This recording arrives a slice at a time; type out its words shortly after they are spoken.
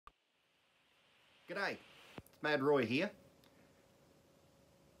G'day, it's Mad Roy here.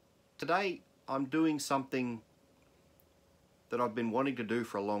 Today I'm doing something that I've been wanting to do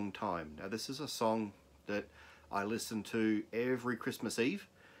for a long time. Now this is a song that I listen to every Christmas Eve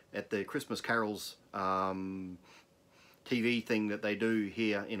at the Christmas Carols TV thing that they do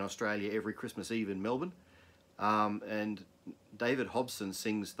here in Australia every Christmas Eve in Melbourne. And David Hobson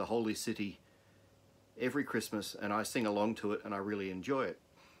sings The Holy City every Christmas, and I sing along to it and I really enjoy it.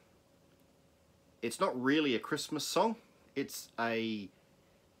 It's not really a Christmas song, it's a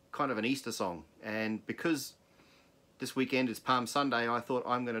kind of an Easter song, and because this weekend is Palm Sunday, I thought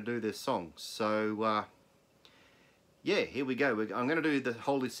I'm going to do this song. So yeah, here we go. I'm going to do the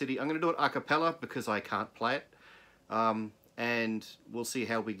Holy City. I'm going to do it a cappella because I can't play it, and we'll see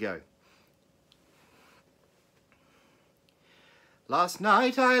how we go. Last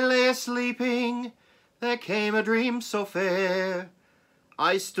night I lay a-sleeping, there came a dream so fair.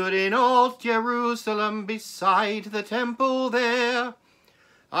 I stood in old Jerusalem beside the temple there.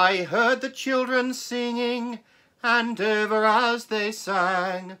 I heard the children singing, and ever as they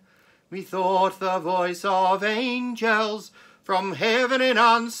sang, methought the voice of angels from heaven in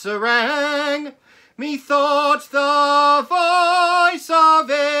answer rang. Methought the voice of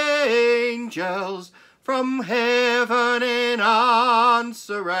angels from heaven in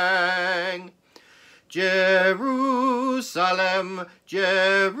answer rang. Jerusalem,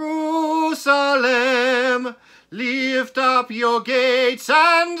 Jerusalem, lift up your gates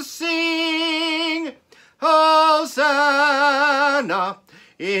and sing, Hosanna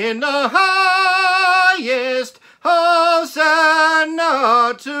in the highest, Hosanna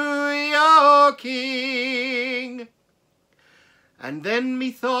to your King. And then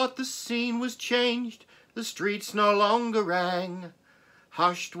methought the scene was changed, the streets no longer rang.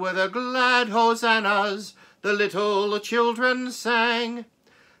 Hushed were the glad hosannas, the little children sang.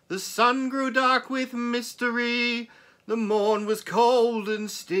 The sun grew dark with mystery, the morn was cold and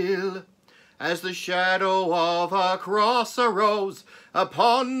still, as the shadow of a cross arose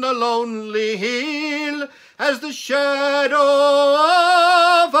upon the lonely hill. As the shadow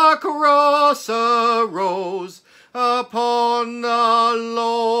of a cross arose upon the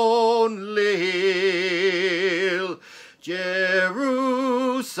lonely hill. Jerusalem,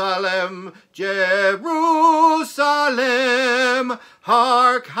 Jerusalem,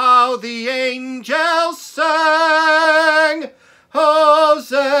 hark how the angels sang,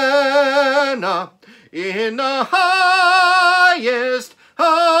 Hosanna in the highest,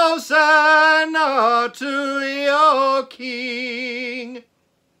 Hosanna to your King.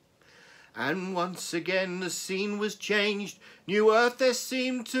 And once again the scene was changed, new earth there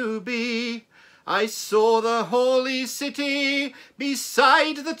seemed to be. I saw the holy city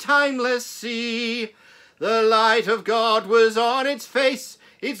beside the timeless sea. The light of God was on its face,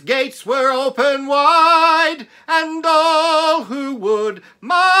 its gates were open wide, and all who would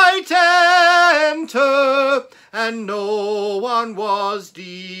might enter, and no one was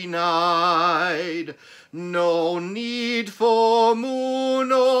denied. No need for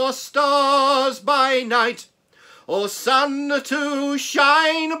moon or stars by night, or sun to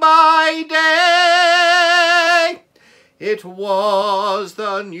shine by day. It was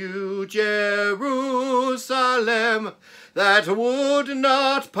the new Jerusalem that would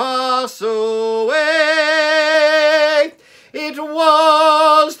not pass away. It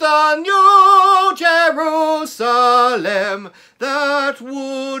was the new Jerusalem that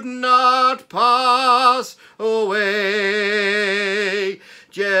would not pass away.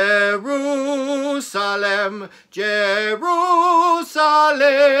 Jerusalem, Jerusalem,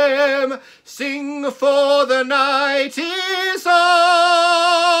 sing for the night is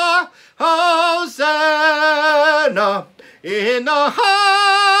o'er. Hosanna in the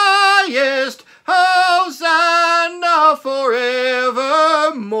highest, Hosanna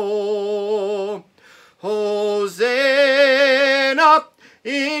forevermore. Hosanna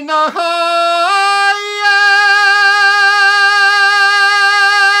in the highest,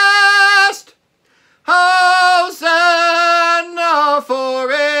 Hosanna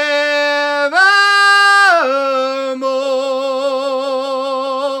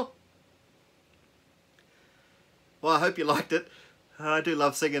forevermore. Well, I hope you liked it. I do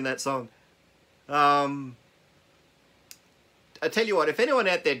love singing that song. I tell you what, if anyone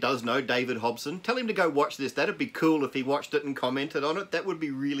out there does know David Hobson, tell him to go watch this. That'd be cool if he watched it and commented on it. That would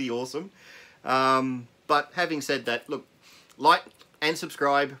be really awesome. But having said that, look, like and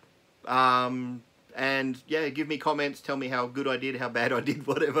subscribe. And yeah, give me comments. Tell me how good I did, how bad I did,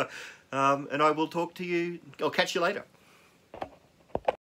 whatever. And I will talk to you. I'll catch you later.